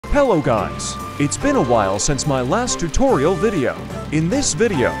Hello guys! It's been a while since my last tutorial video. In this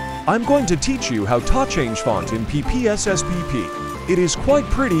video, I'm going to teach you how to change font in PPSSPP. It is quite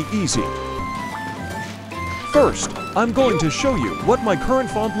pretty easy. First, I'm going to show you what my current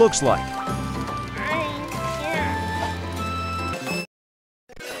font looks like.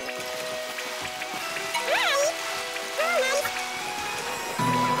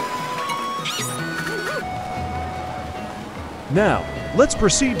 Now, let's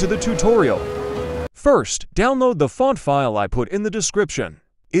proceed to the tutorial. First, download the font file I put in the description.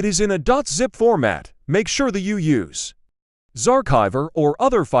 It is in a .zip format. Make sure that you use Zarchiver or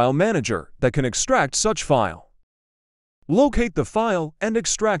other file manager that can extract such file. Locate the file and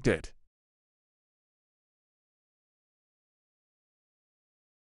extract it.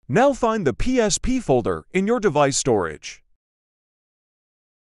 Now find the PSP folder in your device storage.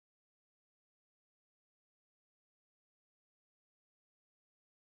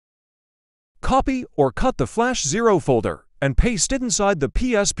 Copy or cut the Flash 0 folder and paste it inside the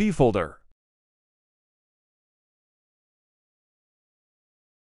PSP folder.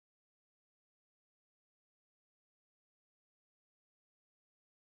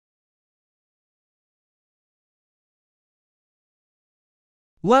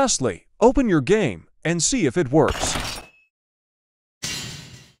 Lastly, open your game and see if it works.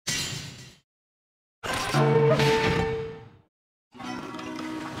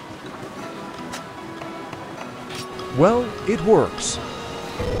 Well, it works.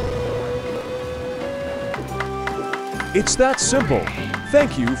 It's that simple.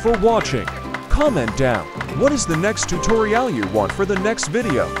 Thank you for watching. Comment down, what is the next tutorial you want for the next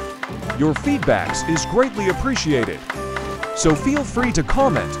video? Your feedbacks is greatly appreciated. So feel free to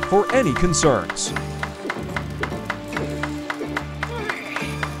comment for any concerns.